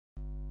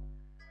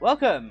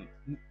Welcome!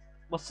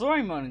 What's the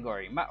story,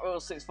 Mongory?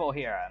 MattRoyal64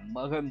 here, and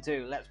welcome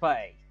to Let's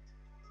Play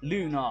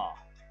Lunar.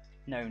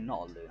 No,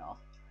 not Lunar.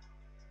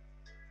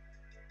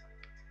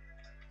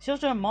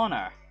 Children of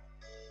Mana.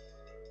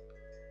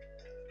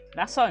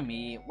 Last time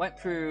we went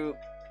through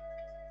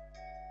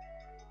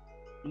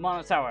the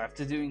Mana Tower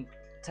after doing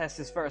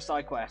Tessa's first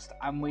side quest,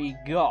 and we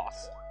got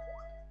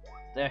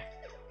the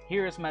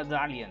Hero's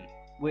Medallion,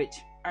 which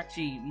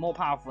actually more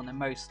powerful than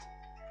most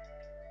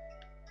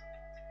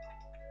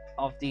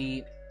of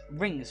the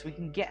rings we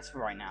can get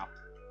right now.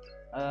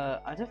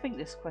 I don't think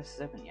this quest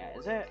is open yet,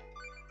 is it?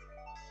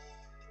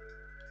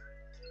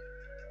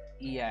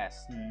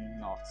 Yes,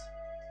 not.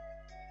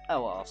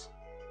 Oh well.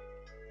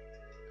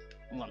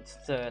 I want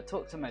to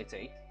talk to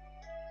Moti.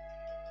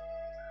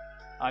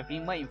 I've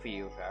been waiting for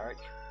you, Eric.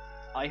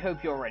 I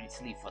hope you're ready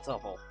to leave for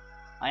Topple.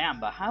 I am,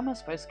 but how am I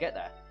supposed to get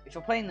there? If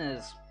you're playing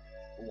as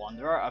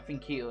Wanderer, I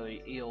think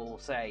he'll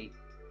say,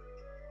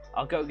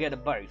 I'll go get a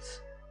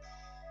boat.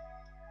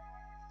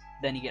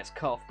 Then he gets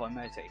cut off by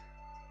Moti,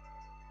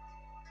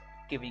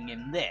 giving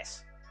him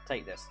this.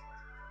 Take this.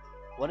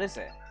 What is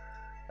it?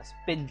 A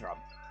spin drum.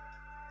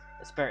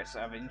 The spirits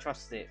have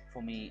entrusted it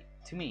to me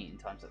in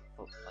times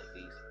like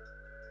these.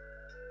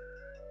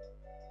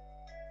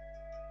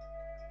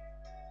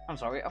 I'm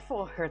sorry, I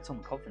thought I heard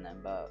someone coughing then,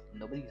 but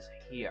nobody's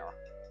here.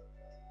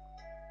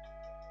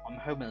 I'm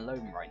home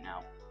alone right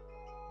now.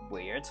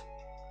 Weird.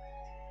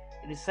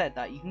 It is said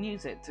that you can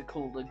use it to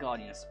call the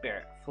guardian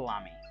spirit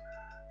Flammy.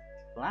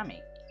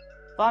 Flammy?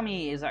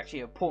 Flammy is actually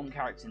an important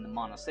character in the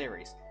Mana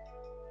series.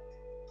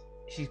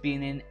 She's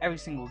been in every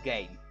single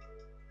game,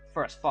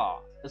 for as far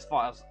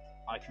as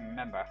I can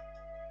remember.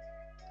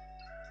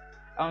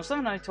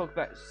 Something I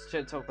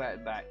should talk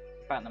about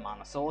the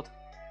Mana Sword.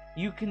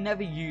 You can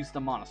never use the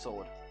Mana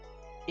Sword.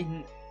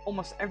 In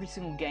almost every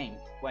single game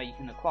where you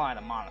can acquire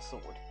the Mana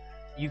Sword,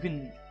 you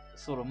can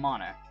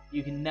mana.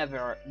 You can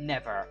never,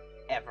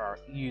 ever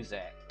use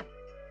it.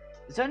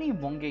 There's only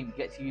in one game you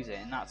get to use it,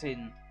 and that's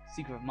in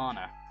Secret of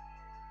Mana.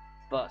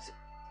 But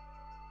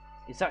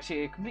it's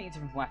actually a completely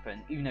different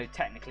weapon, even though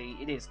technically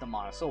it is the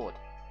Mana Sword.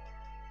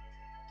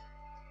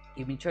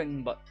 You've been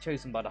chosen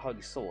by the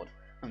Holy Sword.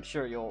 I'm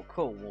sure your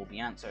call will be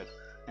answered.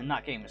 And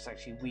that game is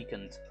actually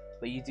weakened,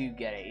 but you do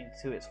get it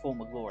into its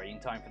former glory in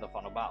time for the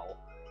final battle,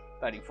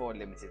 but for a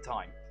limited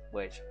time,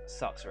 which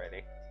sucks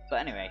really.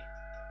 But anyway,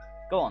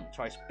 go on,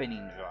 try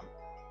spinning the drum.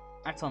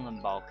 Act on the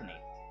balcony.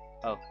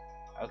 Oh,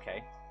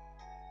 okay.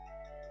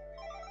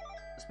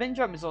 The spin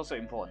drum is also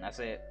important as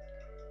it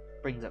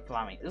brings up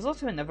Flammy. There's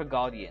also another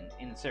guardian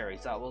in the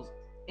series that was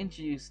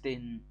introduced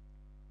in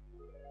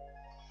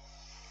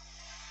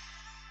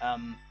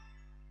Seiken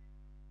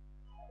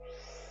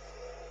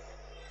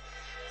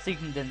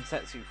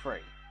Densetsu 3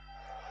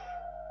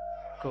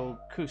 called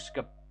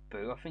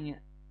Kushikabu, I think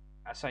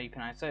that's how you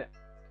pronounce it,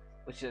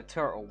 which is a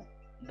turtle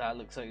that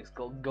looks like it's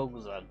got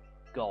goggles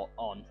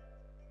on.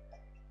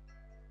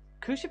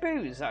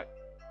 Kushibu is that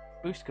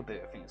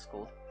Bushkabu, I think it's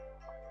called.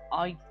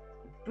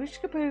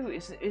 Bushkabu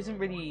isn't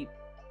really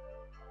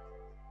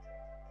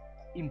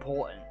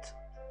important,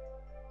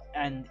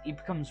 and it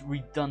becomes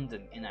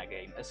redundant in that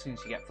game as soon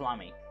as you get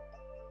Flammy.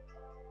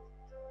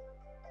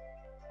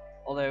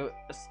 Although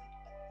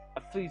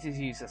a flute is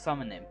used to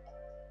summon him,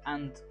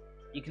 and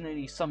you can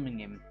only summon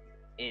him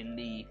in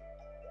the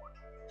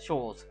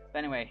shores. But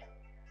anyway,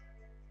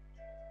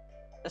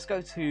 let's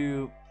go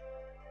to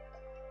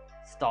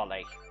Star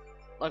Lake,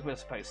 like we're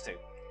supposed to.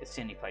 It's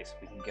the only place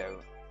we can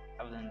go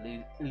other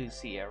than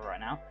Lucia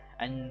right now.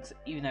 And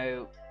even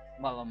though,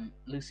 well,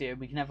 Lucia,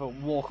 we can never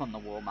walk on the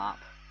world map.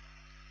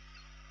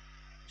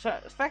 So,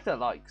 the fact I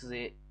like, because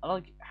I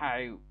like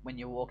how when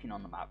you're walking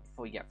on the map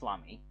before you get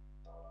Flammy,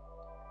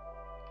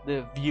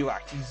 the view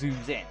actually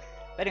zooms in.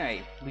 But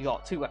anyway, we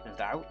got two weapons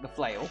now. The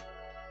flail.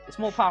 It's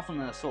more powerful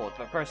than the sword,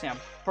 but personally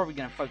I'm probably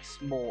going to focus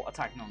more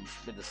attacking on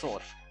with the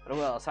sword. But I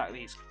will attack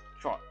these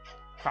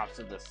crabs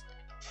with this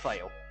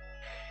flail.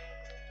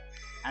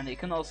 And we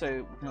can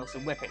also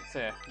whip it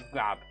to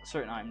grab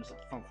certain items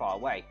from far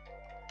away,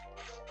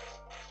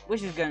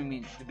 which is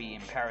going to be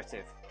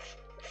imperative.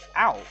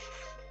 Ow!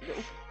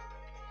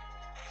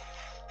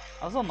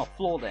 I was on the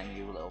floor then,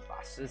 you little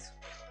bastards.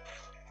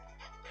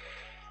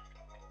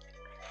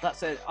 That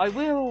said, I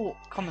will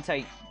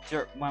commentate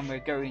when we're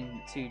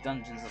going to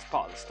dungeons as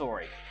part of the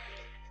story,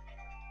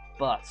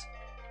 but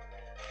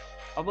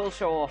I will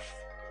show off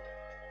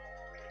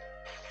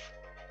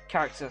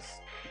characters'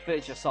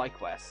 virtual side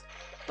quests,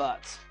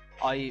 but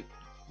I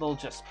will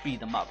just speed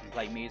them up and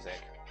play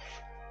music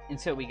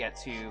until we get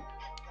to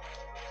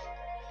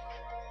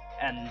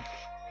a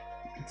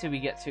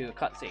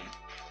cutscene.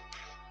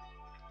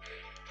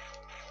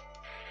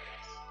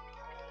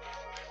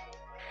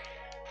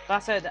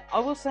 That said, I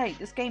will say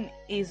this game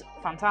is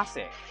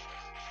fantastic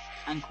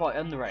and quite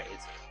underrated,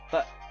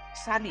 but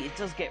sadly it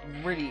does get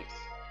really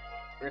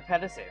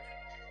repetitive,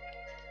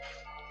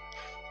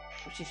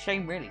 which is a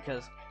shame really,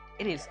 because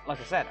it is, like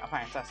I said, a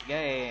fantastic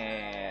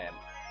game.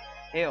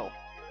 Heal.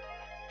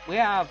 We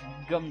have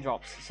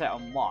gumdrops set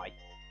on Y.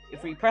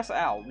 If we press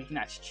L, we can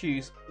actually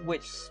choose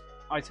which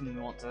item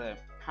we want to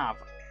have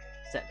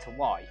set to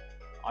Y.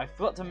 I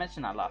forgot to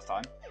mention that last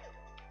time.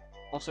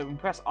 Also, we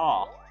press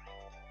R,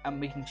 and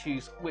we can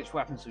choose which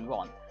weapons we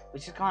want,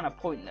 which is kind of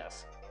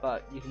pointless,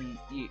 but you can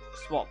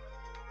swap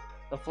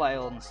the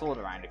flail and the sword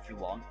around if you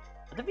want.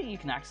 I don't think you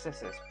can access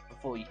this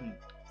before you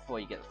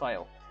get the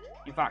flail.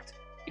 In fact,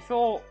 if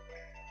you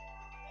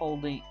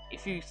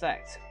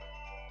select,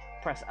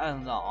 press L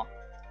and R,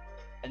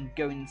 and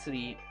go into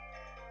the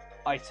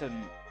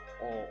item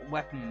or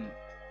weapon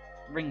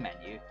ring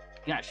menu, you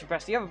can actually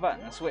press the other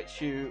button and switch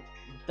to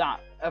that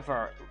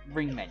other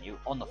ring menu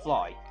on the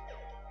fly,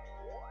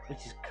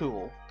 which is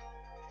cool.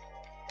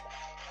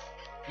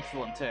 If you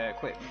want to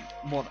equip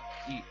more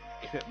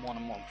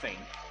than one thing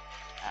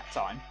at a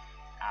time.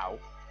 Ow.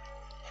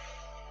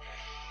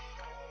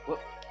 Whoop.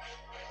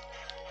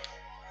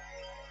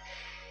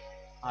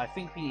 I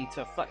think we need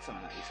to flex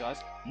something at these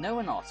guys. No,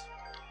 we're not.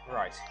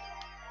 Right.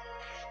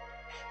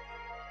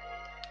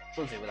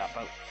 We'll deal with that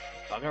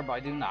bugger by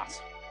doing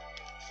that.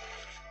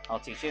 I'll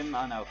teach him.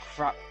 Oh no,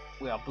 crap.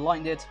 We are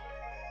blinded.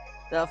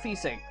 There are a few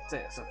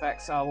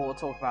effects I will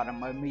talk about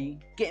them when we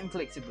get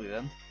inflicted with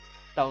them.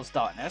 That was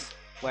darkness,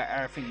 where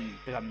everything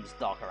becomes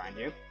dark around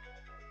you.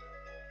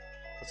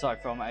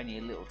 Aside from only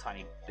a little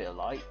tiny bit of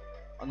light.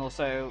 And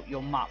also,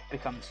 your map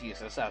becomes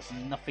useless as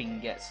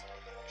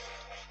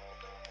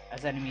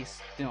enemies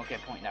do not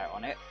get pointed out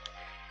on it.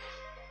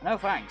 No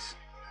thanks.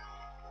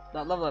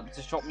 That level up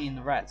just dropped me in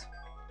the red.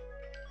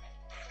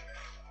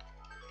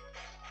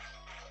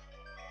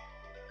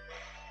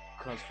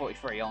 Because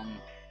 43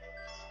 on...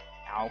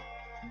 Ow.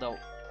 That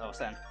was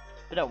then.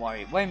 But don't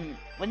worry, when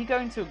you go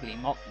into a gleam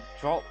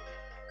drop,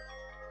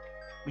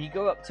 when you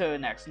go up to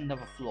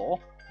another floor,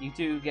 you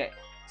do get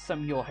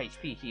some of your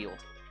HP healed.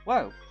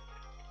 Whoa.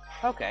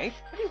 Okay,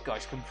 where do you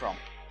guys come from?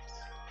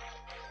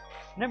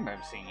 Never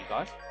remember seeing you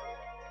guys.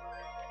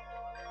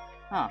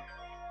 Huh.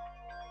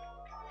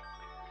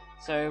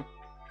 So,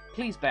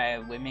 please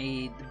bear with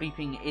me. The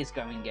beeping is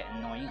going to get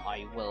annoying,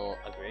 I will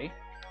agree.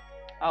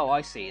 Oh,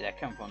 I see, they're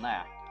coming from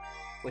there.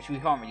 Which we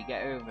can't really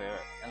get over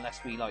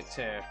unless we like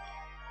to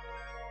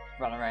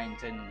run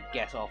around and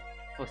get our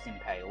foot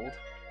impaled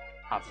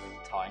half of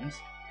the times.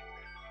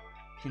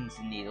 Pins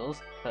and needles,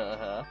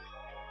 That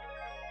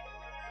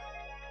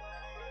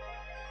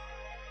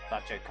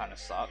joke kind of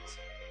sucks.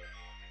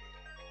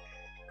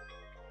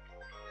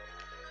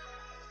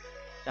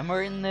 Then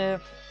we're in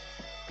the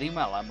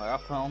Gleamwell and we're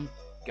up on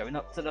going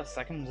up to the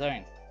second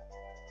zone.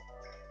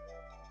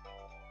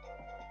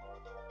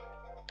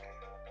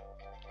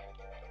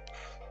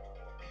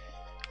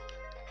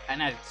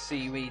 And as you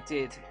see, we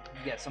did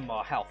get some of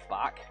our health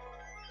back.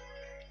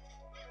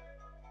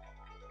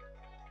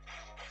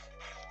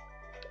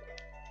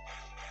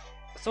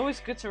 It's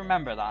always good to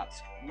remember that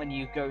when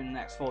you go in the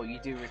next floor, you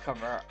do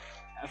recover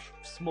a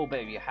small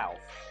bit of your health.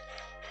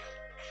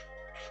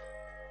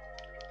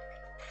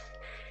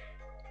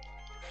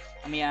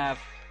 And we have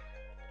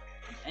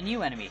a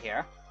new enemy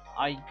here.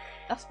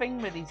 That's the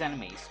thing with these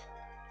enemies.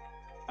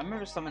 I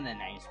remember some of their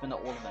names, but not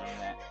all of them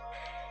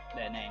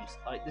their names.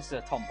 Like, this is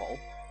a Tomball.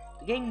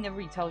 The game never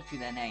really tells you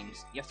their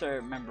names. You have to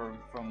remember them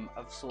from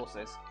other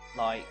sources,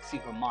 like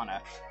Secret Mana.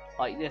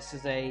 Like, this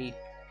is a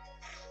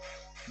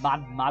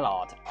Mad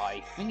Mallard,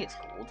 I think it's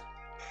called.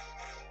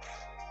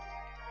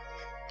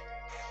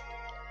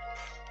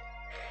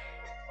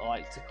 I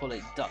like to call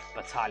it Duck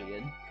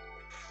Battalion.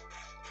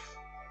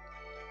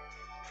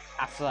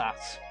 After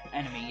that,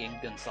 enemy in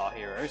Gunstar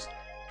Heroes.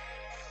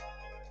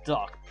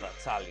 Duck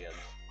Battalion.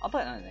 I'll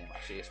put that name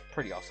actually, it's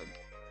pretty awesome.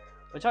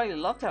 Which I'd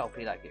love to help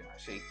you that game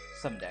actually,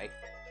 someday.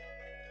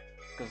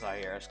 Gunstar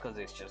Heroes, because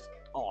it's just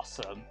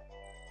awesome.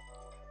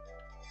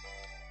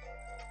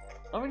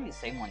 Not really the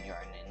same one you're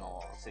in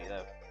all honesty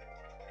though.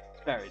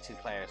 It's better with 2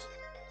 players.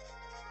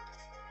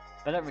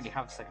 But I don't really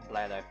have a second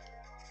player though.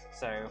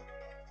 So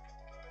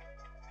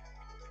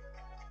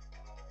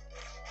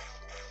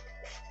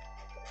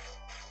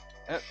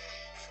oh.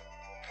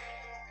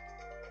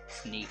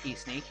 Sneaky,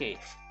 sneaky.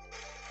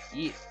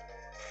 Yeah.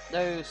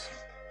 Those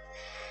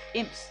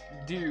imps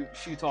do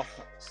shoot off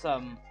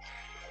some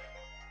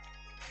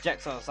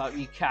projectiles that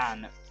you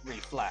can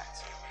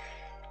reflect.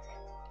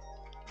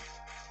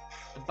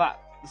 The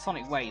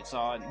sonic waves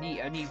are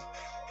the only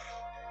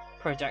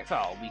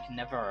projectile we can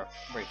never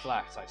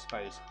reflect, I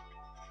suppose.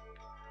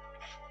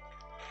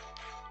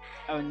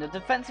 Oh, and the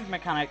defensive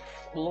mechanic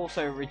will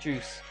also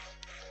reduce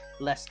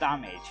less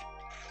damage.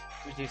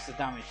 Reduce the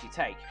damage you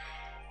take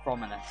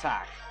from an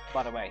attack,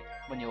 by the way,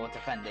 when you're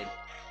defending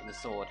with a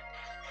sword.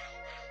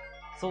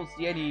 Sword's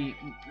the only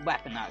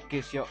weapon that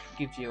gives you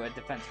a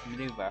defensive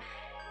maneuver.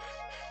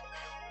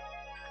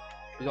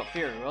 We got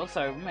Fury Roll,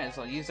 so we may as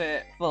well use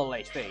it full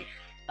HP.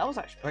 That was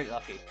actually pretty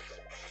lucky.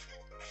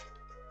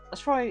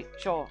 Let's try,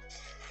 sure.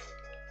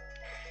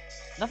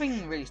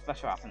 Nothing really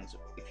special happens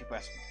if you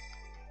press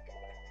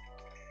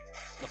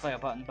the fire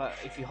button, but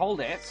if you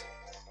hold it,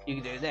 you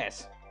can do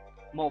this.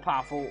 More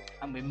powerful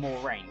and with more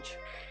range.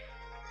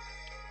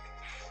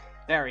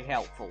 Very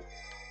helpful.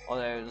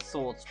 Although the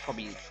sword's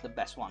probably the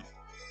best one.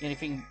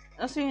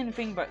 That's the only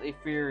thing about the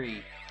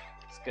Fury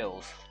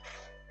skills.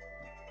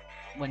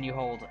 when you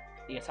hold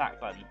the attack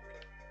button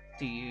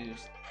to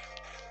use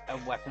a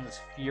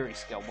weapon's Fury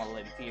skill while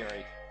in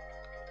Fury.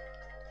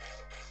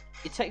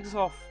 It takes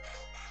off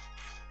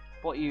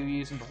what you were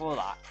using before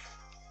that.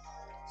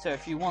 So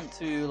if you want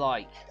to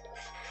like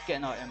get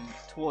an item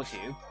towards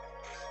you,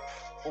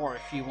 or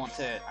if you want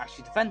to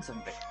actually defend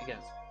something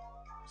against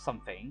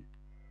something,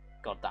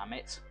 god damn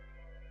it.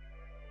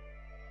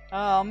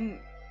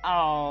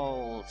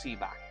 I'll see you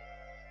back.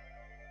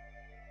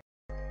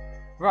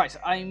 Right,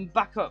 I'm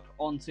back up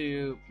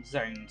onto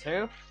Zone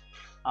 2.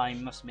 I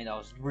must admit that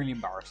was really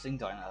embarrassing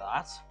doing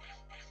that.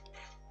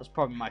 That's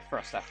probably my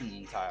first step in the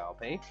entire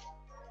RP.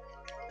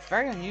 It's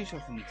very unusual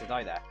for me to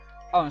die there.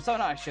 Oh, and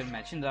something I should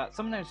mention, that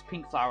some of those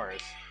pink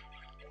flowers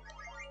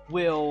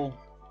will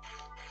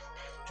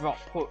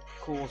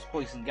cause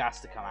poison gas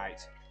to come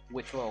out,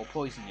 which will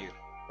poison you,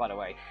 by the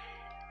way.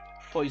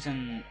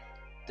 Poison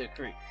the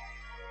crew.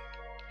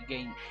 You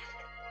gain...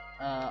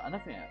 I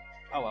don't think...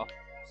 Oh well.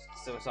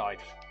 Suicide.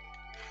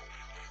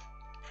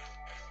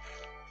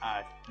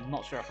 I'm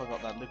not sure if I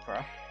got that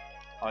Lucra.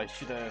 I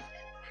should have...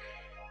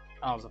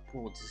 That was a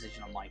poor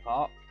decision on my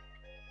part.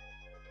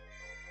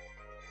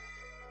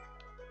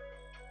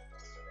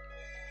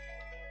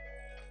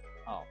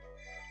 Oh.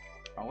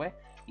 Wrong way?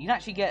 You can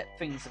actually get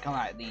things to come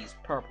out of these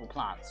purple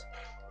plants.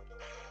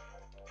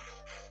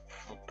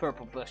 Or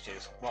purple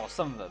bushes. Well,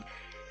 some of them.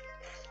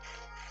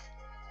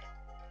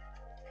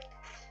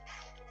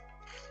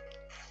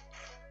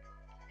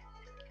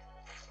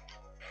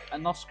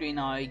 And off screen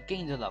I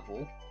gained a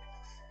level,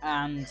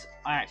 and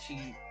I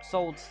actually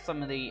sold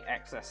some of the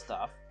excess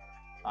stuff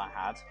I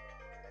had,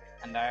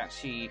 and I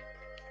actually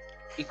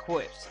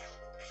equipped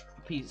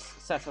a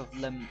set of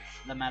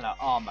lamella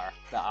armor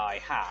that I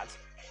had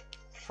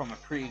from a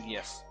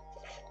previous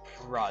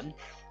run,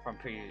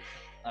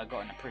 I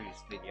got in a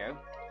previous video,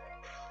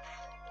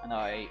 and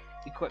I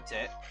equipped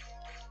it.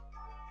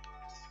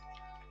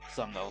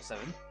 Some level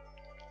 7.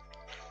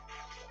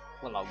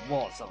 Well, I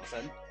was level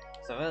 7.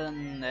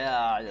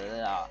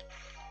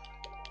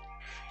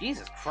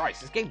 Jesus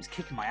Christ, this game's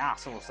kicking my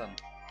ass all of a sudden.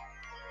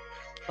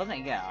 But then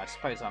again, I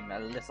suppose I'm a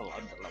little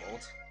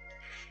underleveled.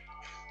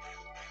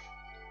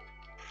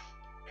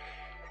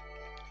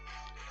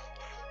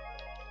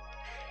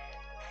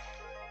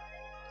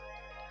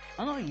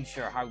 I'm not even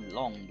sure how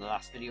long the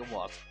last video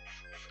was.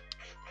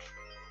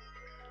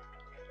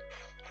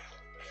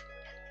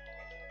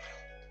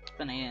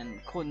 Then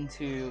again, according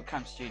to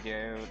Cam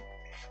Studio,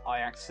 I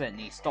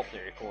accidentally stopped the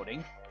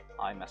recording.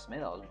 I must admit,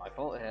 that was my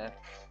fault here.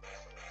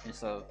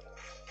 Instead of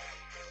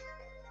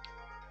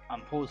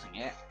unpausing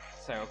it.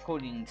 So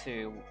according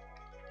to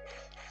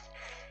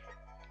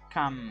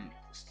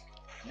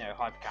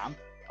Hypercam,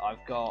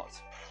 I've got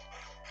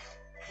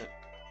the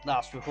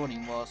last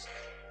recording was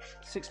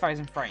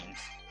 6,000 frames.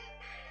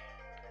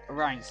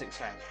 Around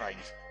 6,000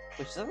 frames.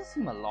 Which doesn't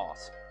seem a lot.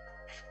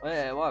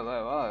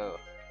 Whoa.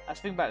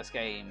 Let's think about this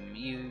game.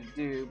 You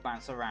do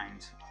bounce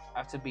around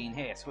after being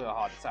hit with a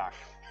hard attack.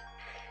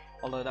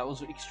 Although that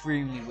was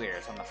extremely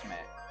weird, I must admit.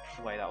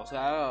 The way that was.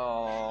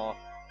 Oh.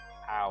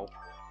 Ow.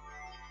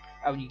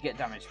 Oh, and you get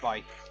damaged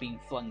by being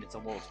flung into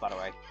walls, by the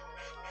way.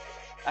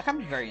 That can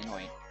be very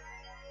annoying.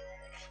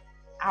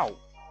 Ow.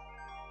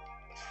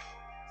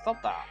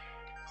 Stop that.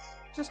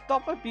 Just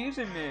stop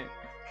abusing me.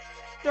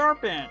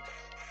 Stop it.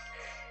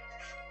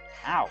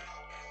 Ow.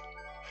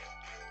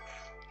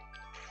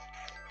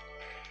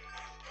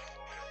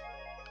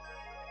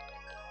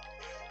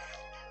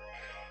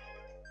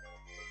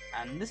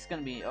 And this is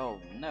gonna be... Oh,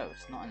 no,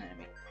 it's not an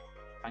enemy.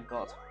 Thank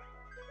God.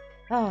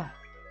 Ah,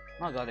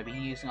 my God, I've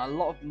been using a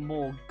lot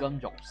more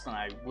gumdrops than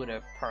I would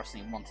have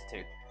personally wanted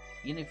to.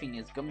 The only thing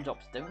is,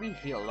 gumdrops don't really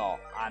heal a lot,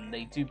 and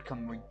they do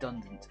become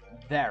redundant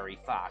very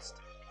fast.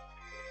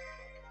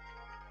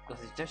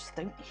 Because they just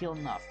don't heal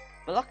enough.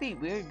 But luckily,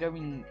 we're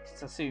going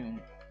to soon...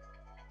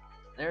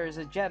 There is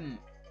a gem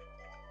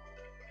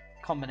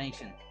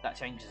combination that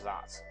changes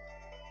that.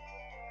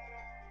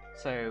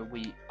 So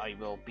I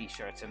will be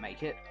sure to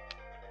make it.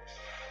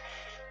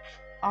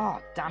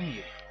 Ah, damn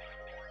you.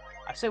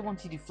 I so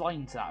wanted you to fly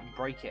into that and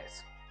break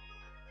it.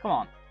 Come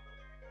on.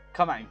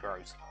 Come at me,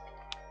 bros.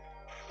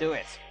 Do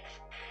it.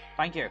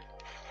 Thank you.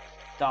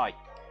 Die.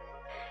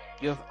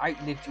 You have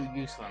outlived your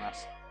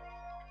usefulness.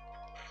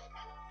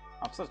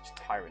 I'm such a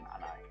tyrant,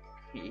 aren't I?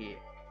 Here.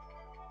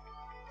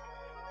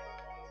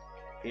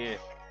 Here.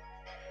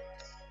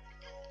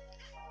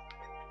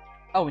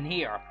 Oh, and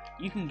here,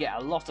 you can get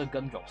a lot of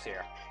gumdrops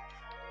here.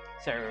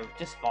 So,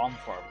 just farm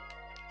for them.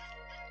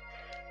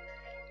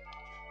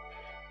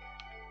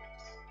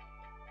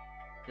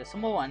 There's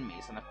some more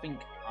enemies, and I think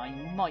I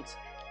might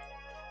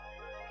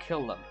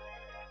kill them.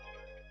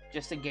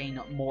 Just to gain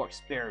more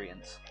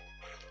experience.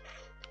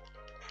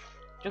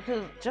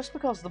 Just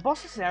because the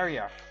boss's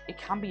area, it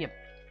can be an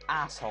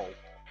asshole.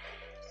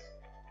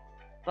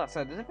 That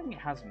said, I don't think it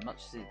has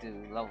much to do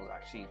with levels,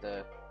 actually,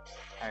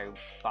 how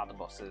bad the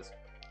boss is.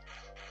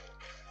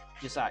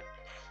 Just that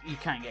you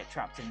can't get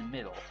trapped in the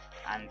middle,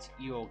 and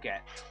you'll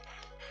get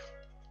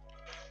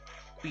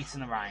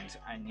beaten around,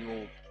 and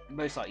you'll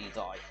most likely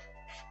die.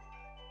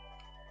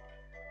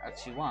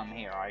 Actually, while I'm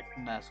here, I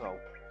may as well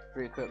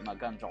re-equip my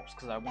gun drops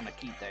because I want to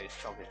keep those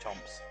chocolate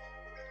chomps.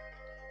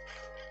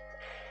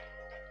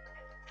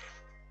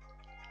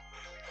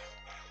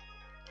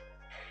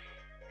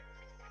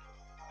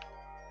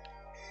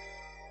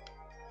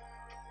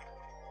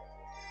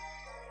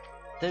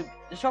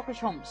 The chocolate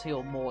chomps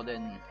heal more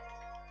than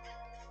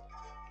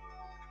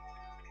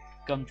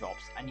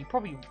gumdrops, and you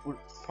probably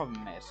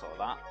may have saw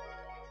that.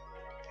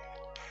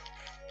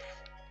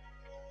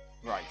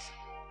 Right.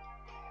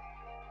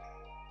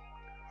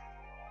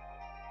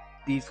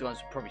 These guys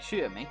would probably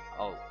shoot at me.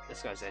 Oh,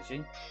 this guy's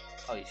edging.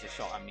 Oh, he's just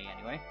shot at me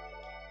anyway.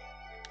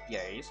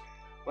 Yeah, he is.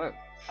 Whoa,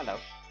 hello.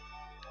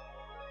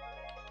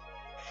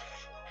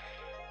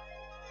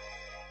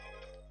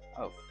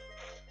 Oh.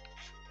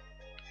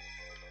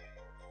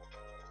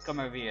 Come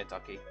over here,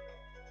 ducky.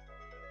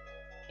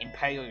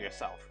 Impale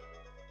yourself.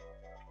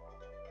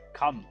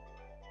 Come.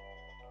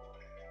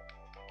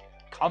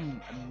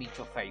 Come and meet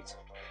your fate.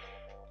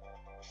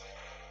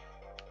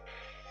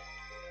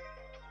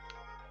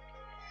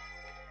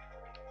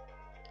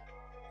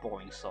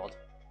 Boring sod.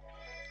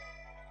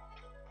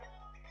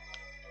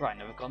 Right,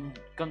 another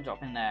gun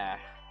drop in there.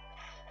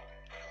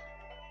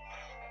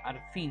 I had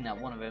a feeling that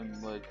one of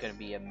them was going to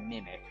be a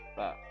mimic,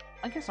 but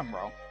I guess I'm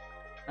wrong.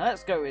 Now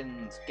let's go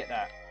and get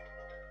that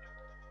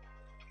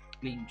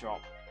lean drop.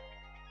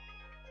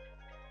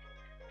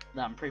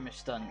 Now I'm pretty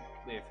much done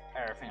with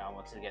everything I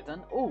wanted to get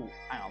done. Oh,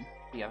 hang on,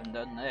 we haven't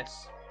done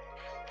this.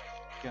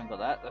 You haven't got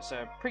that. That's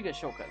a pretty good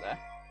shortcut there.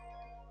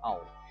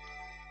 Oh,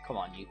 come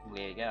on, you can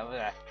really get over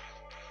there.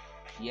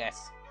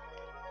 Yes.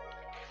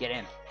 Get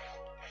in.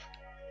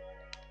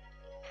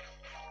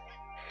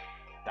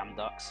 Damn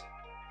ducks.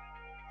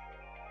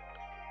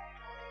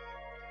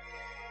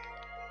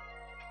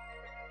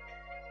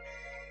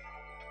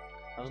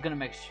 I was gonna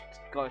make a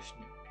Scottish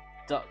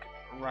duck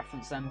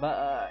reference then,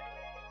 but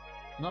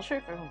I'm not sure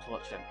if everyone's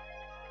watched them.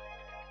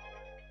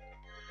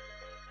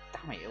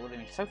 Damn it, it would have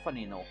been so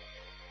funny and all.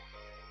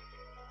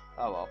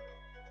 Oh well.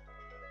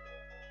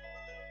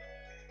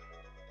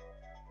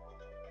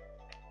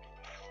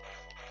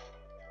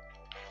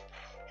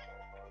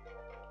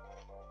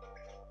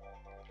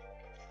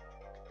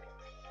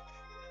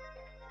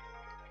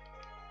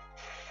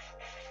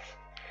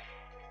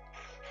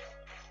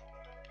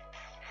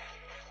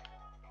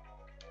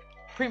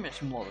 Pretty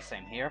much more the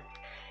same here.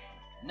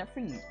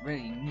 Nothing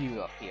really new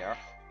up here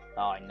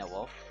that I know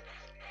of.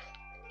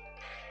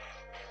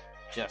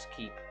 Just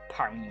keep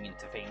pounding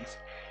into things.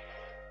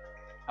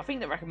 I think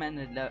the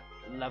recommended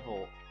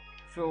level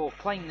for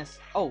playing this...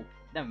 Oh,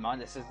 never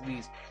mind, this is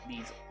these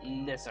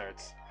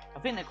lizards. I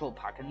think they're called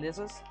Packing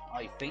Lizards.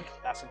 I think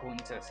that's according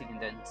to Seeking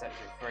Den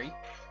Section 3.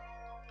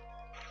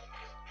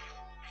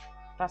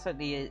 That's like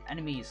the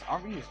enemies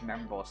aren't really as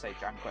memorable as say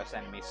Dragon Quest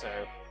enemies, so...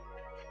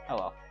 Oh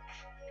well.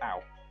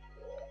 Ow.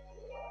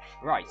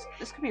 Right,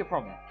 this could be a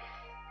problem.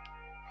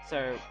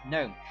 So,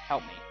 Gnome,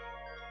 help me.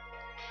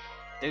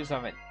 Do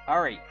something.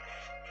 Hurry!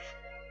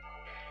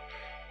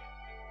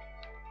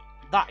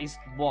 That is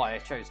why I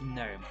chose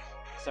Gnome,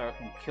 so I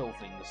can kill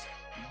things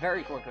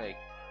very quickly.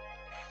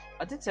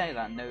 I did say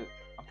that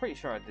I'm pretty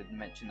sure I did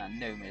mention that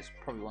Gnome is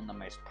probably one of the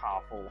most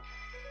powerful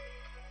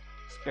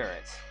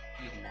spirits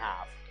you can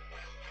have.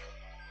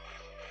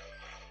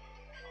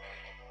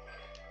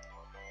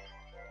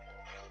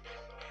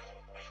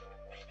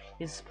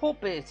 His support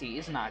ability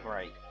isn't that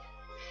great.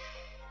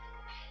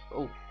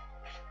 Oh,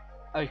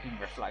 you can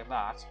reflect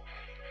that.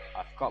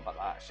 I forgot about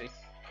that actually.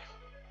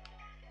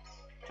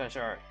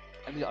 Treasure.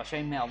 Have we got a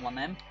chainmail on one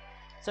of them?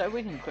 So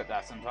we can equip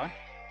that sometime.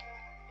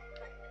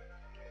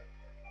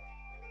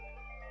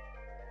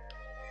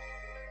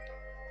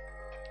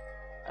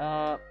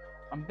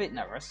 I'm a bit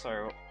nervous,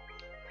 so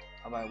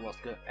about what's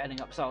good heading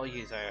up, so I'll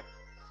use a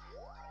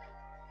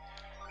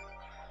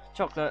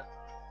chocolate.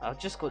 I'll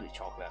just call it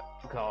chocolate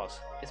because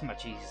it's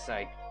much easier to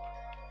say,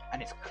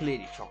 and it's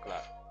clearly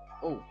chocolate.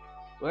 Oh,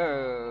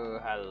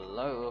 whoa,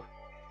 hello,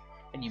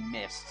 and you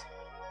missed.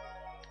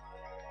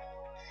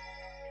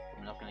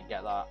 I'm not gonna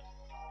get that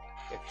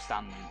if you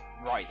stand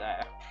right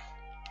there.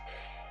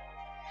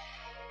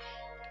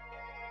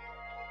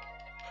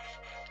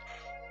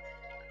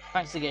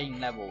 Thanks to getting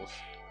levels,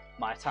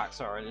 my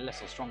attacks are a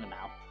little stronger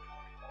now.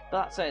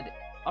 But that said,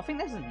 I think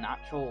there's a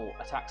natural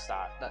attack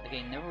stat that the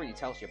game never really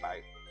tells you about.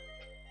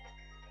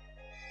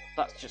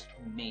 That's just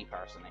me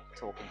personally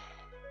talking.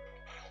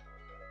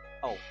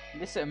 Oh,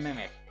 this is a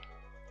mimic.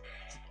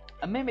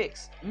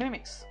 Mimics,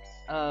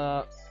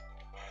 why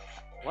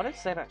did I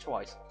say that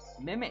twice?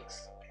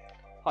 Mimics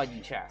hide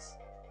in chests.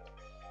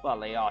 Well,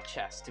 they are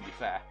chests to be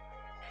fair.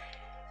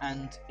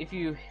 And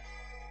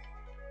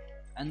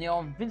they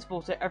are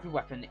invincible to every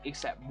weapon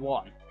except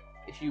one.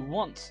 If you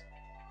want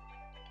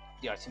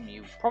the item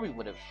you probably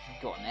would have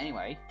gotten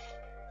anyway,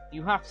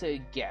 you have to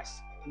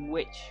guess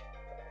which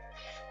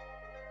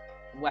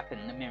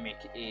weapon the mimic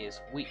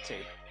is weak to.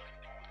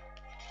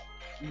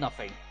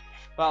 Nothing.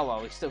 But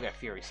well, we still get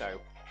Fury,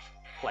 so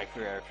play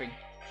through everything.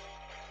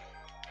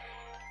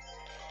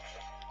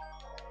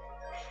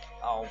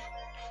 Oh,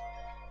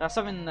 that's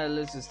something the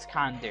lizards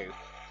can do.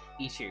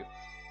 Eat you.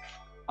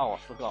 Oh, I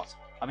forgot.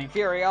 I'm in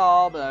Fury.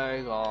 Oh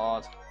my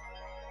god.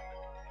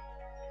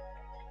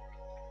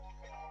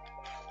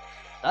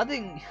 That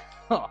thing.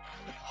 Oh,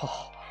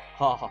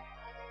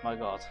 my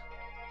god.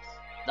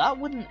 That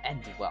wouldn't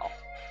end well.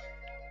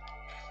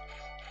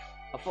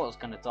 I thought I was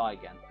gonna die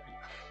again.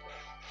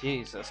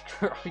 Jesus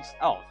Christ.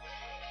 Oh,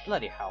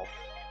 bloody hell.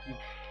 You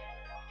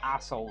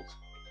assholes.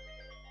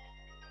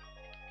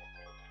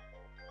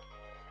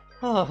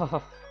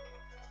 Can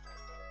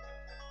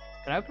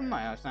I open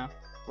my eyes now?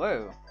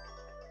 Whoa.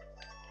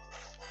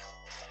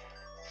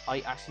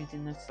 I actually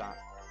didn't notice that.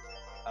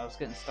 I was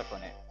getting stuck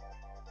on it.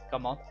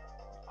 Come on.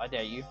 I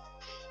dare you.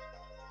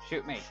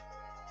 Shoot me.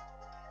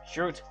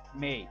 Shoot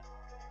me.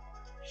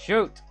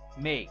 Shoot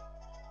me.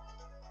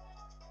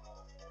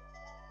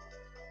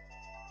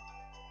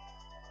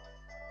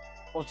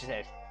 Or just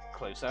head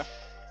closer.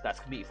 That's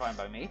completely fine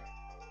by me.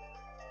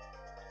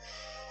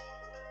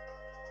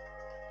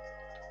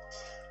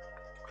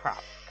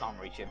 Crap, can't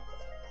reach him.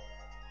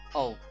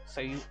 Oh,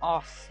 so you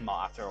are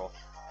smart after all.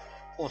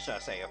 Or should I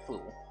say a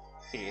fool?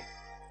 Here.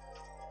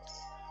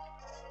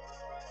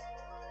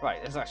 Right,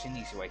 there's actually an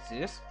easy way to do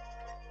this.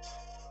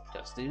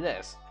 Just do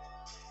this.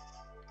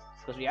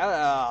 Because we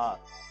have...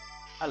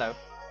 hello.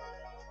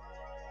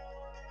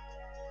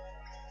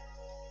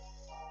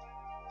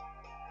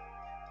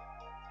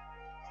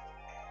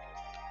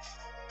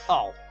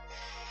 Oh.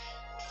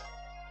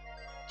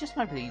 Just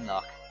my plain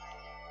luck.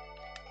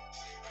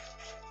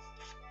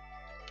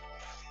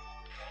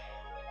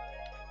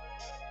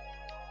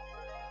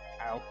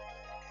 Ow.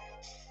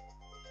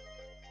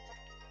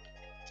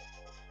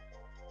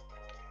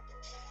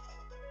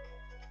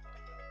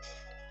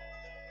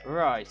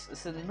 Right,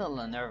 this is a little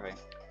unnerving.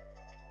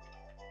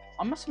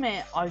 I must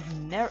admit, I've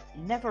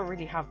never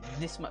really had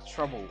this much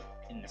trouble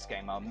in this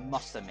game, I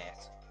must admit.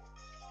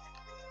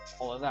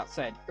 Although that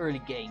said,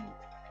 early game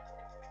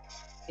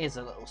is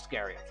a little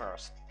scary at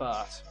first,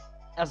 but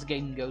as the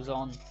game goes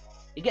on,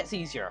 it gets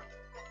easier.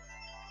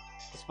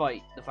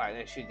 Despite the fact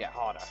that it should get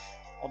harder.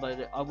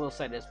 Although I will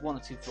say there's one or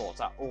two floors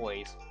that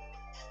always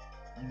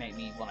make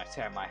me want to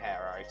tear my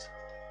hair out.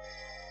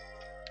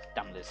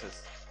 Damn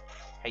lizards.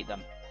 Hate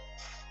them.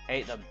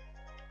 Hate them.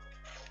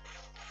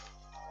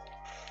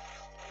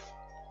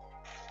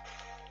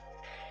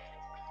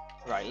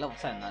 Right, level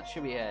 10, that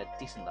should be a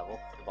decent level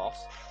for the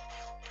boss.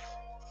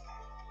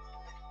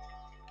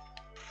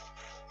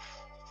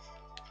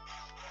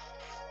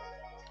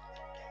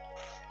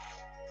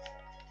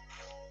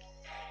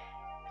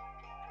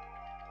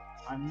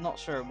 I'm not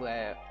sure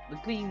where... The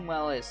Gleam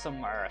Well is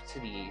somewhere to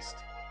the east.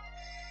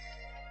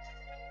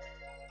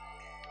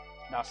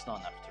 That's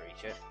not enough to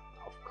reach it,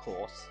 of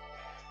course.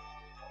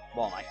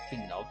 What am I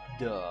thinking of?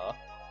 Duh.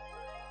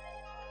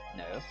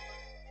 No.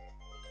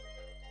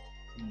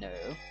 No.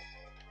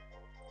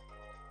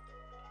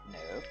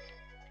 No.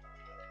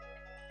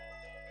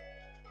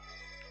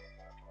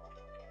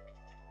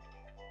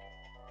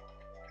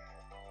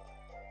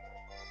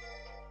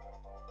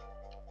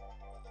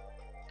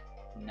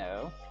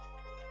 No.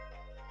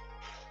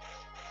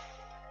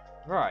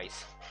 Right.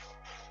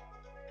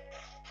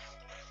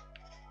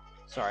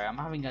 Sorry, I'm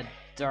having a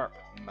derp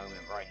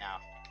moment right now.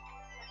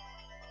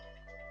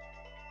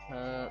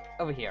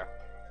 Over here.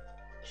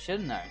 Should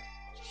have known.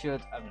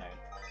 Should have known.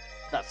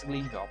 That's the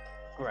Gleam Drop.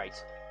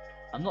 Great.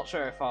 I'm not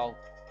sure if I'll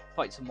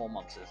fight some more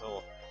monsters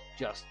or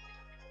just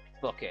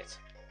book it.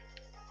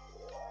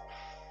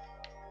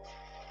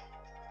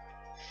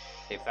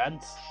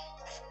 Defense.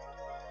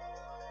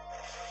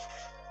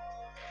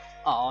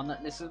 Oh, no,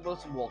 this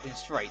was walking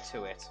straight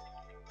to it.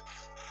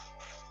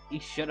 He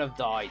should have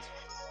died.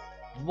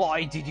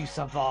 Why did you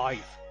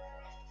survive?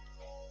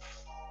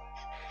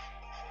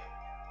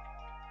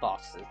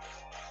 Bastard.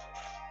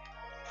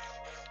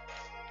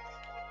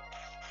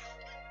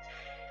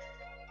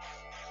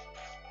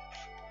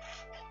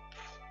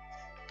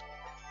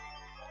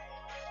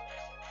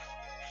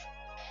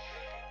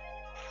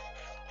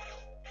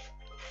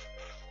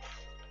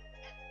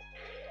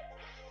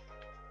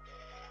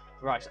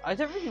 Right, I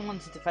don't really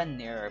want to defend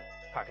near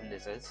Packing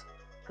Lizards,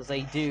 because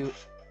they do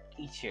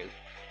eat you.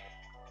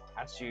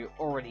 As you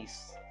already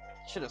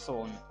should have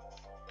saw.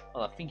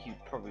 Well, I think you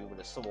probably would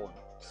have saw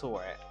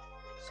it.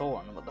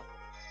 What the...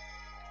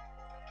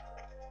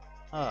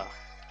 Ugh.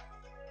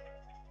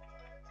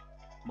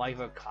 My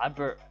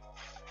vocabulary...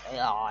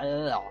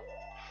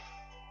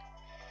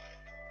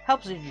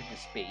 Helps if you can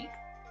speak,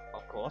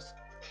 of course.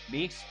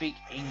 Me speak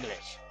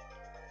English.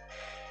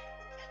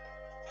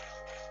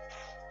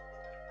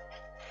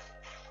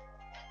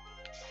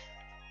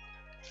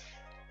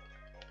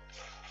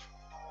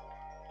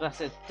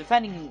 That's it.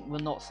 Defending will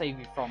not save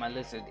you from a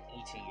lizard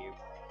eating you.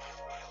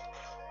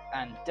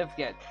 And don't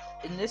forget,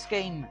 in this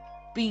game,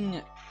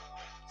 being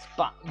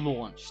spat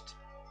launched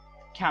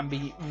can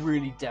be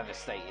really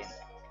devastating.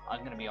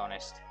 I'm going to be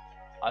honest.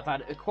 I've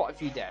had quite a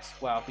few deaths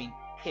where I've been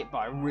hit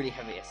by a really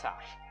heavy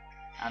attack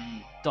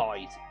and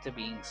died to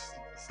being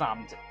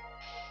slammed,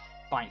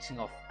 bouncing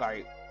off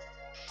about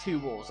 2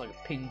 walls like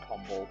a ping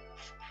pong ball.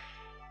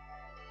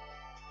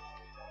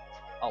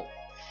 Oh.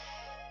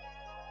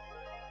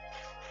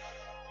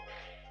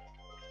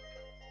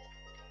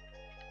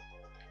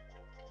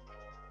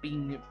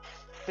 being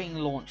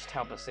launched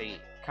helplessly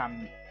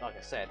can, like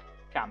I said,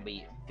 can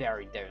be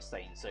very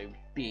devastating. So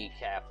be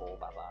careful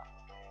about that.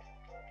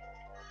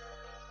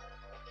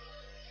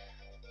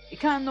 It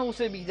can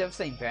also be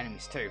devastating for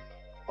enemies too,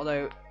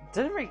 although it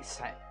doesn't really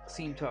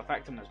seem to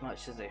affect them as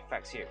much as it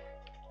affects you.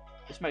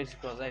 It's mostly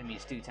because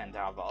enemies do tend to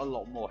have a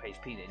lot more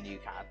HP than you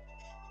can,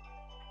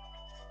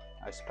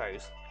 I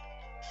suppose.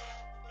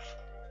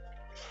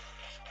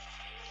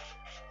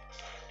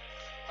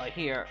 Like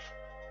here,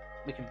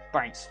 we can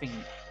bounce things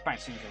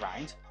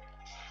around,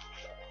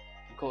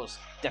 and cause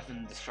death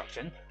and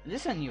destruction. And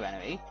this is a new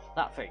enemy,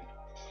 that thing,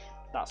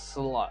 that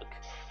slug.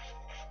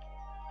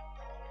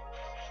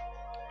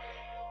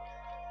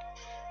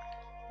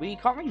 We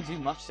can't really do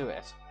much to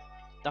it.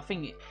 That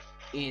thing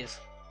is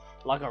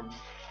like a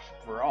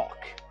rock.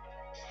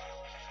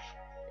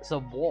 It's a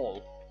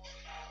wall.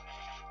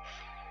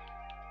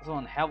 It's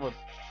one hell of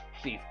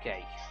a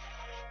beefcake.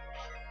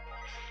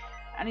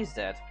 And he's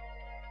dead.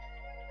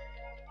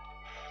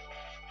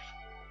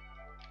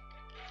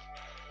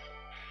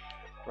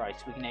 Right,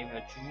 we can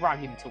either drag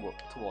him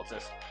towards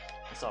us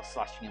and start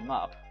slashing him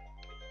up,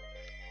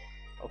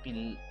 or we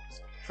can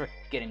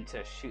get him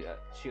to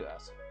shoot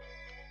us.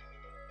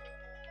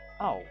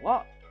 Oh,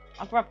 what?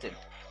 I grabbed him.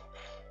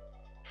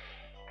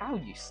 Ow,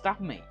 you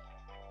stabbed me.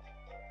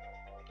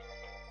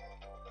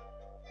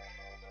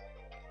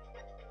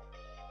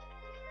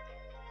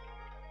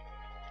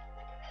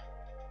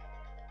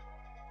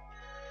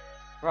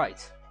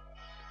 Right.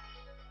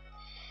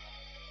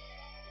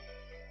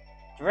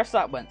 The rest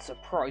of that went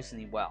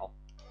surprisingly well.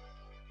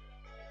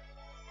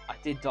 I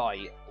did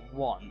die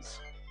once.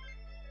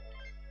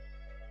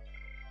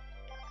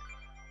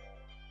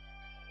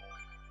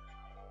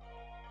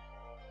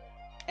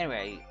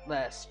 Anyway,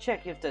 let's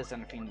check if there's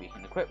anything we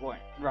can equip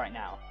right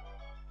now.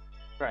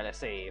 Right, let's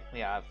see. We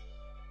have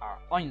our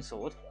Iron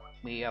Sword.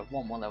 We have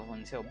one more level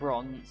until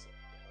Bronze,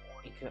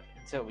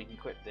 until we can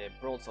equip the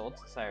Broadsword.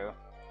 So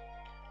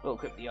we'll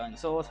equip the Iron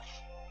Sword.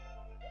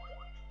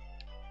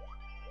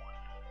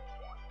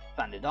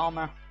 Banded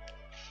Armor.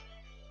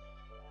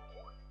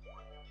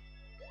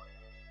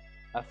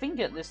 I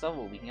think at this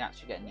level we can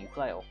actually get a new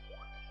flail,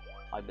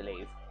 I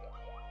believe,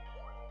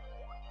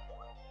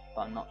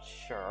 but I'm not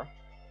sure.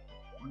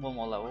 One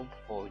more level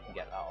before we can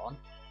get that on.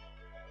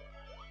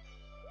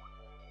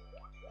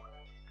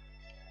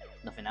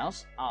 Nothing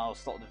else. I'll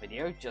stop the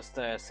video just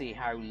to see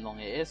how long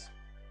it is.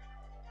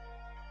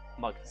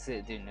 Might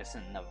consider doing this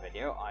in another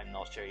video, I'm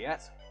not sure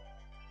yet.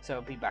 So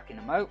I'll be back in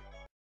a mo.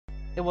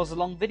 It was a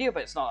long video,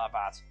 but it's not that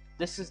bad.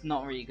 This is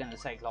not really going to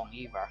take long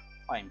either,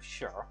 I'm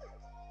sure.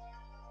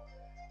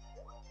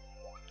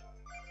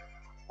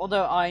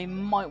 Although I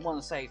might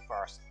want to save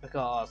first,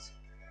 because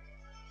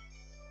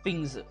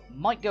things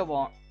might go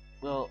on.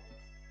 Well,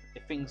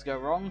 if things go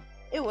wrong,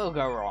 it will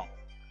go wrong.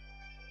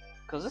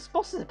 Because this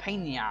boss is a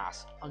pain in the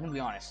ass, I'm going to be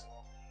honest.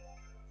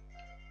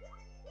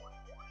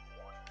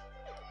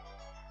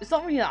 It's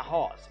not really that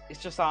hard,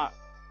 it's just that,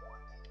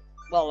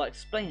 well, I'll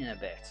explain in a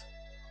bit.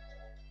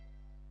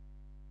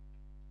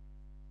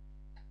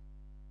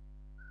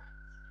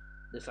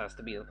 This has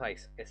to be the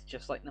place. It's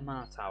just like the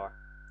Mana Tower.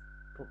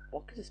 But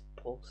what could this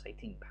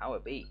pulsating power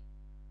be?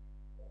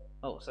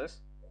 Oh, what's this?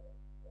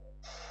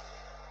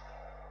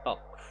 Oh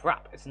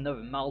crap, it's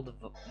another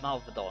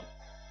Malvedon.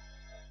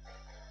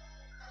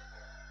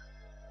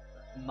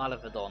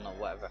 Malavedon or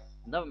whatever.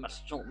 Another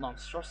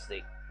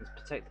monstrosity is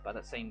protected by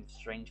that same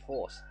strange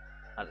force.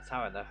 At the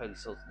tower, the Holy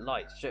Sword's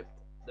light stripped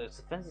those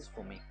defenses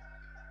for me.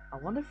 I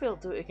wonder if it'll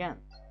do it again.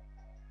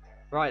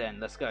 Right then,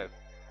 let's go.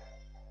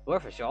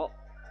 Worth a shot.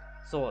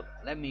 Sword,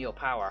 lend me your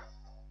power.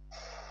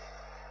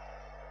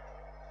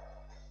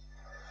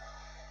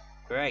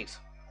 Great,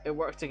 it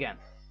worked again.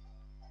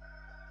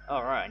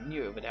 Alright, I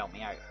knew it would help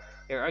me out.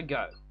 Here I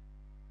go.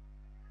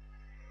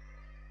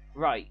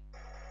 Right,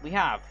 we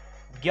have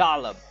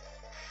Golem.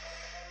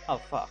 Oh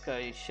fuck,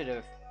 I should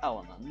have...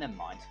 Oh no, never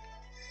mind.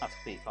 That's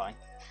completely fine.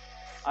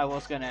 I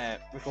was gonna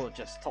record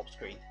just top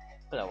screen,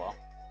 but oh well.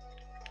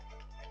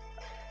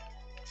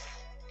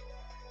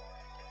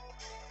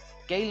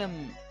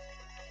 Golem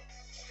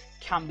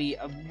can be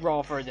a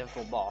rather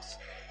difficult boss.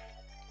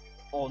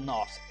 Or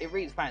not. It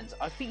really depends.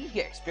 I think you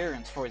get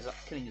experience for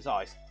killing his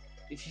eyes.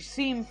 If you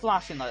see him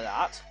flashing like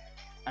that,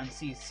 and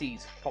see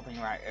seeds popping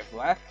around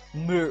everywhere,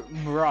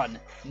 run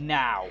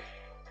now.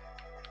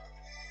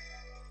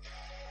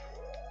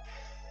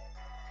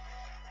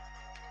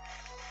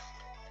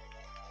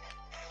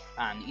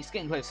 And he's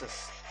getting closer.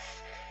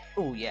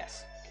 Oh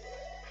yes.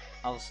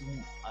 I was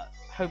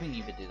hoping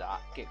you would do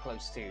that. Get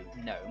close to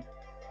Gnome.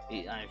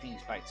 And I think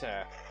he's about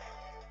to...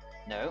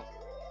 No.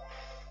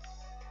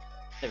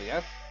 There we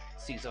go.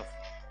 Seeds off.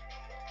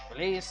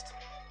 Released.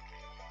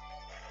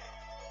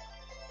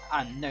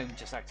 And Gnome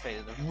just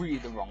activated at really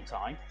the wrong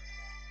time.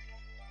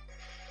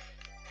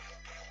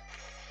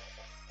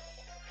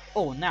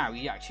 Oh, now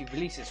he actually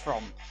releases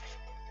from...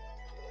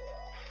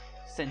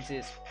 Sends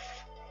his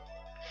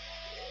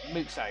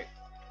mooks out.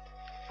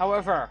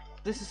 However,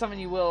 this is something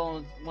you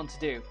will want to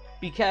do.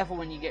 Be careful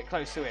when you get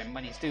close to him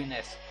when he's doing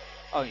this.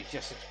 Oh, he's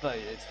just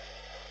exploded.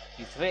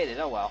 He's evaded,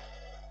 oh well.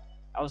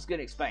 I was going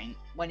to explain.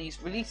 When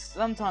he's released,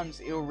 sometimes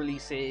he'll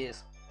release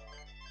his,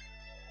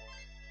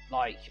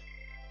 like,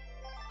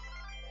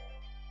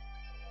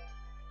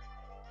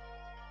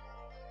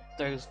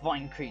 those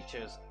vine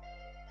creatures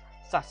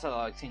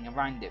satelliting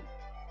around him.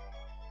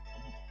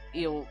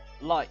 He'll,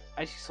 like,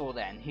 as you saw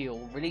then,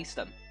 he'll release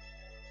them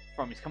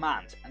from his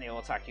command, and they'll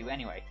attack you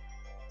anyway.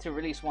 To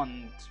release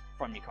one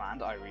from your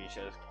command, I really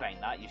should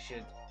explain that. You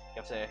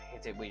have to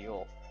hit it with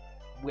your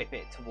whip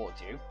it towards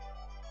you.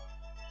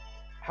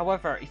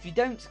 However, if you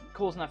don't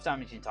cause enough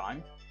damage in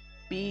time,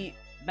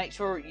 make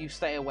sure you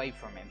stay away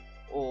from him,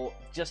 or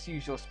just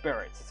use your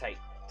spirit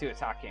to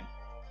attack him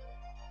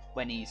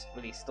when he's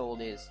released all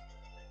his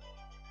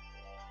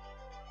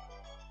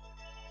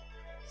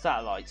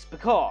satellites.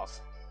 Because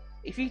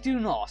if you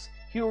do not,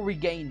 he'll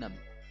regain them,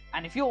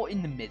 and if you're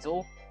in the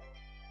middle,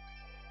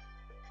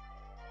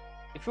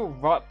 if you're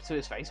right up to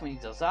his face when he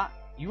does that,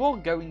 you are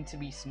going to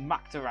be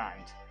smacked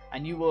around,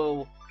 and you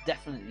will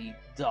definitely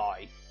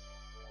die.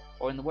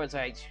 Or in the words of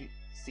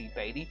H.C.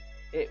 Bailey,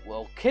 it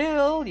will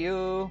kill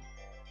you.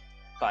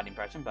 Bad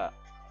impression, but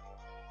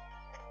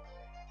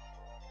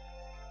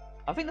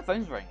I think the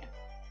phone's ringing.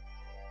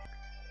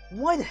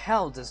 Why the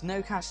hell does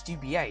No Cash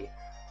GBA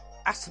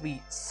have to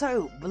be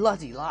so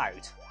bloody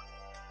loud?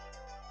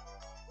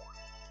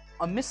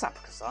 I missed that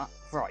because of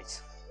that.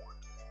 Right.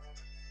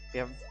 We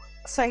have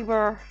a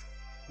Saber,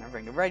 a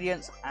Ring of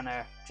Radiance, and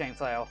a Chain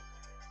Flail.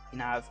 You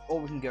now have, or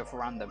we can go for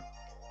random.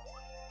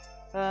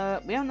 We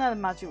haven't had a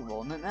magic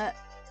wand in it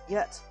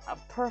yet.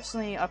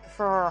 Personally, I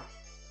prefer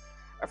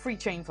a free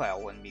Chain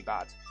Flail wouldn't be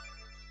bad.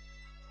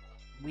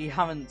 We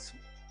haven't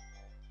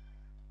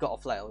got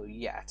a flail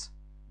yet,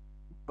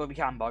 but we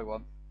can buy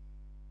one.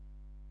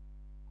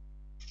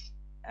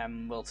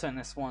 We'll turn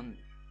this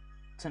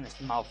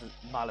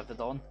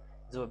Malevedon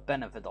into a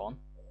Benevedon.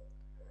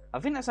 I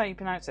think that's how you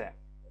pronounce it.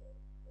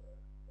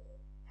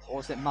 Or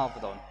is it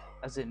Malvedon?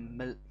 As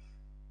in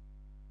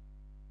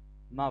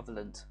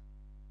Malevolent,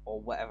 or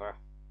whatever.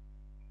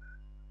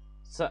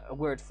 So a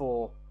word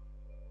for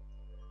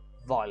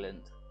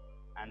violent,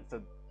 and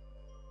for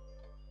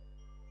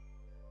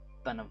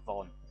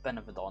Benevedon.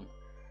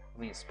 I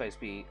think it's supposed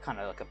to be kind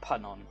of like a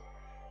pun on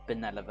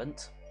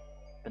benevolent,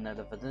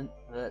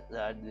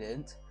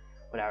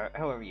 whatever,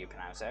 however you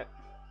pronounce it.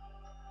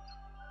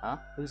 Huh?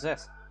 Who's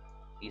this?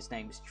 His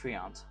name is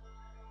Treant.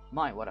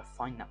 My, what a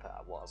fine napper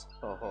that was.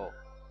 Ho ho.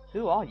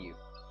 Who are you?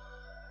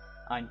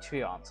 I'm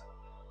Treant.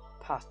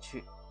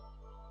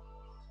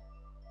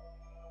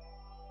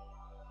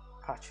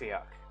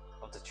 Patriarch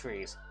of the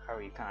trees. How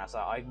do you pronounce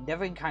that? I've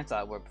never encountered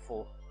that word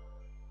before.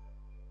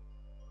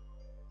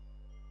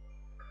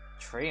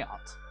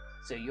 Treant.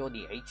 So you're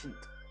the ancient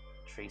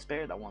tree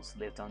spirit that once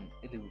lived on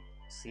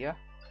Elucia?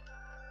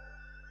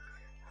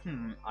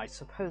 I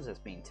suppose it's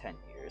been 10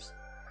 years.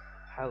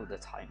 How the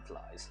time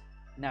flies.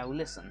 Now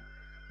listen,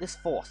 this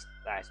force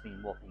that has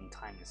been walking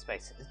time and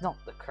space is not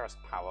the cursed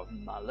power of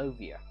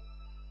Malovia.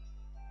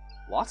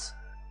 What?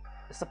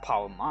 It's the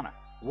power of Mana.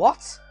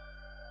 What?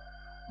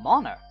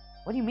 Mana?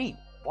 What do you mean?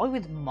 Why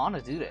would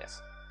Mana do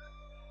this?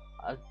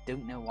 I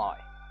don't know why.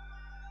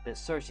 But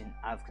it's surging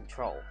out of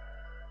control.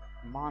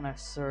 Mana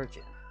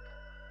surging.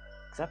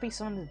 Could that be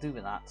something to do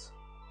with that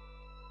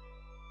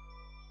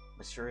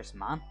mysterious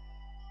man?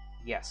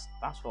 Yes,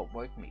 that's what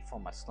woke me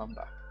from my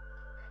slumber.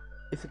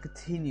 If it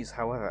continues,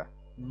 however,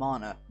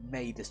 Mana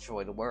may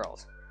destroy the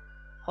world.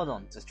 Hold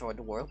on, destroy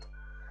the world?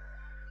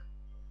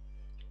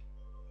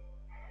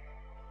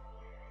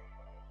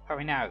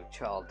 Hurry now,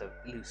 child of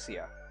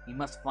Lucia. You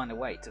must find a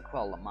way to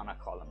quell the mana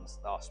columns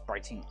that are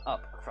sprouting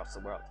up across the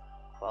world.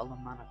 Quell the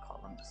mana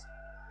columns.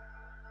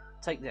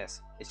 Take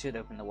this, it should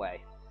open the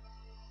way.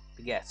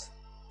 Beget,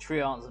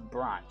 Treant's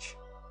branch.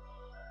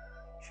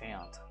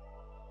 Treant.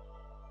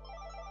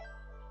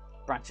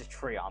 Branch of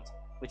Treant,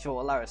 which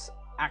will allow us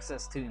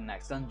access to the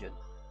next dungeon.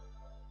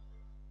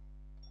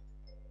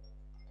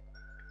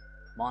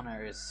 Mana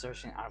is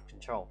searching out of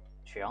control.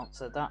 Treant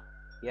said that?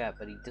 Yeah,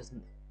 but he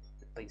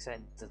said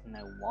he doesn't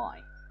know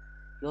why.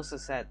 He also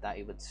said that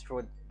he would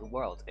destroy the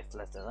world if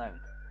left alone.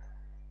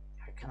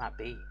 How can that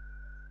be?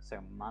 So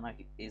Mana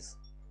is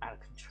out of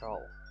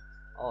control.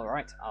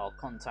 Alright, I'll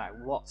contact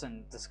Watson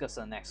and discuss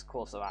the next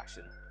course of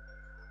action.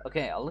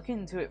 Okay, I'll look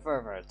into it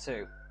further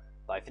too.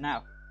 Bye for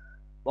now.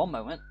 One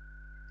moment.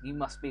 You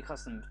must be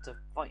accustomed to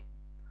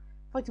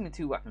fighting with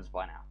two weapons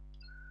by now.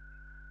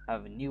 I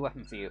have a new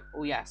weapon for you.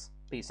 Oh yes,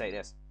 please say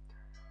this.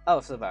 Oh,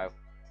 it's the bow.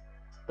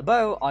 The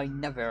bow I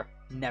never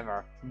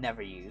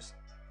use.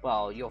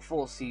 Well, you're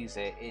forced to use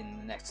it in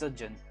the next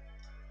dungeon.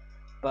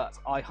 But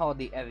I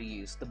hardly ever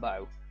use the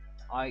bow.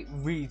 I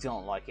really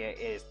don't like it.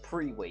 It is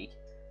pretty weak.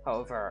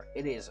 However,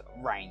 it is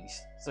ranged,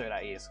 so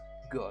that is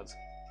good.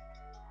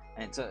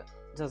 And it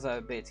does an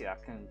ability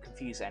that can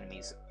confuse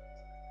enemies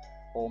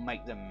or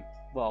make them,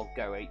 well,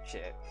 go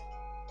apeshit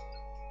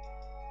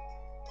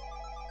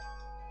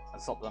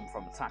and stop them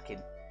from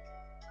attacking.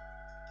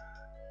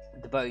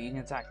 With the bow, you can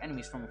attack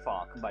enemies from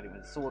afar, combining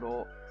with a sword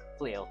or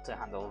flail to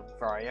handle a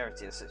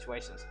variety of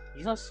situations.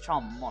 You can also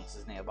charm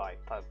monsters nearby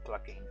by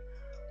plucking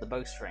the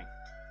bowstring.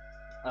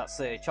 That's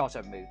the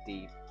charge-up move,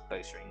 the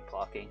bowstring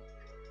plucking.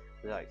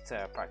 Would you like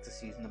to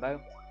practice using the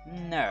bow?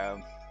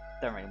 No,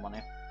 don't really want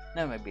to.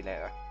 No, maybe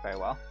later. Very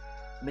well.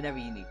 Whenever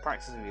you need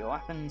practice with your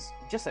weapons,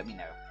 just let me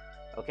know.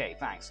 Okay,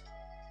 thanks.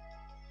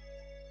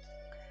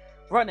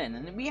 Right then,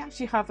 and we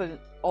actually have an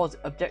odd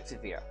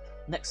objective here.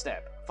 Next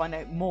step, find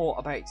out more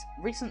about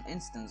recent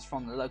incidents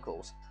from the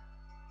locals.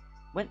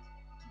 When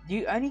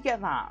you only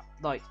get that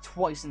like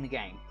twice in the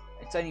game.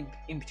 It's only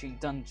in between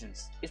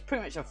dungeons. It's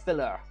pretty much a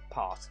filler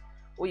part.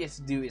 All you have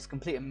to do is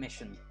complete a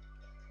mission,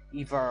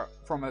 either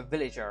from a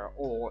villager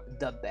or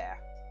Dubbear,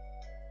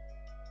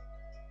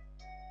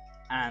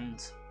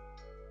 and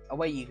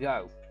away you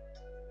go.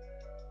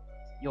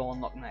 You'll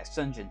unlock the next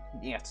dungeon.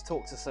 You have to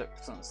talk to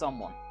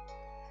someone.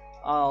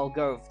 I'll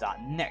go over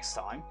that next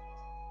time.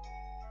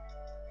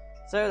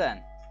 So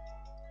then,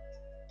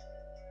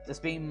 there's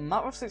been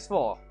Marvel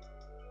 64,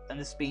 and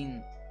there's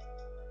been,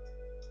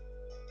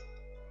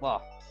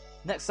 well,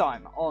 next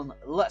time on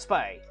Let's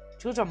Play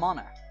Children of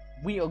Mana,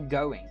 we are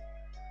going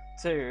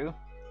to,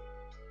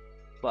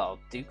 well,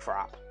 do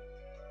crap,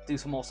 do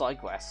some more side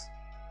quests,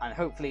 and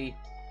hopefully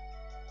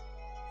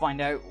find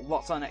out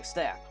what's our next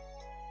step.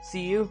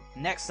 See you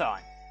next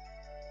time.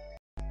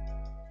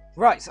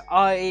 Right,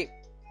 I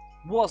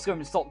was going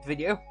to stop the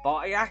video, but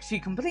I actually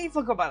completely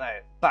forgot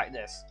about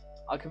this.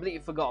 I completely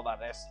forgot about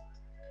this.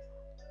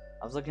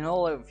 I was looking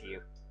all over for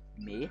you.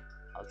 Me?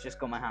 I've just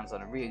got my hands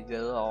on a really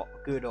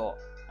good ore.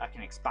 I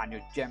can expand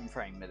your gem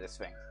frame with this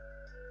thing.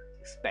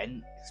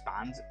 Expand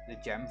the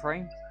gem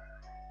frame?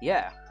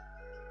 Yeah.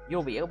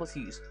 You'll be able to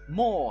use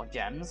more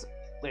gems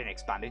with an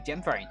expanded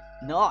gem frame.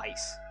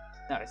 Nice!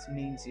 Now this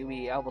means you'll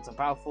be able to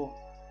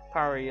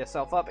power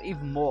yourself up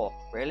even more.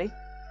 Really?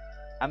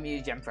 Have me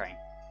a gem frame.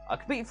 I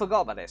completely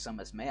forgot about this, I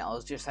must admit. I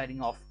was just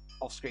heading off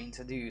screen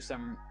to do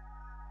some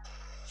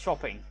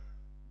shopping.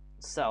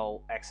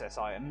 Sell excess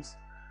items.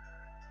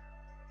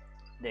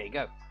 There you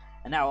go.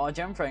 And now our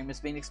gem frame has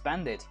been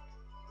expanded,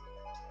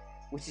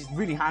 which is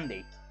really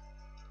handy.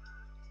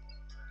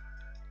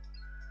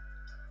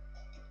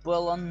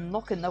 We'll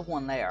unlock another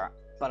one later,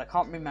 but I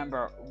can't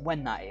remember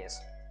when that is.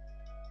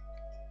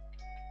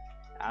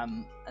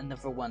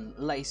 Another one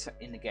later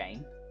in the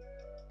game.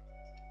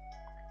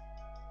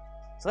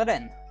 So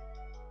then,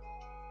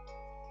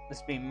 this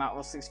has been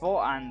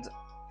Matt64, and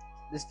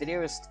this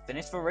video is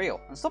finished for real.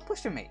 And stop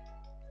pushing me.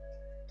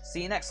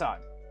 See you next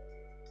time.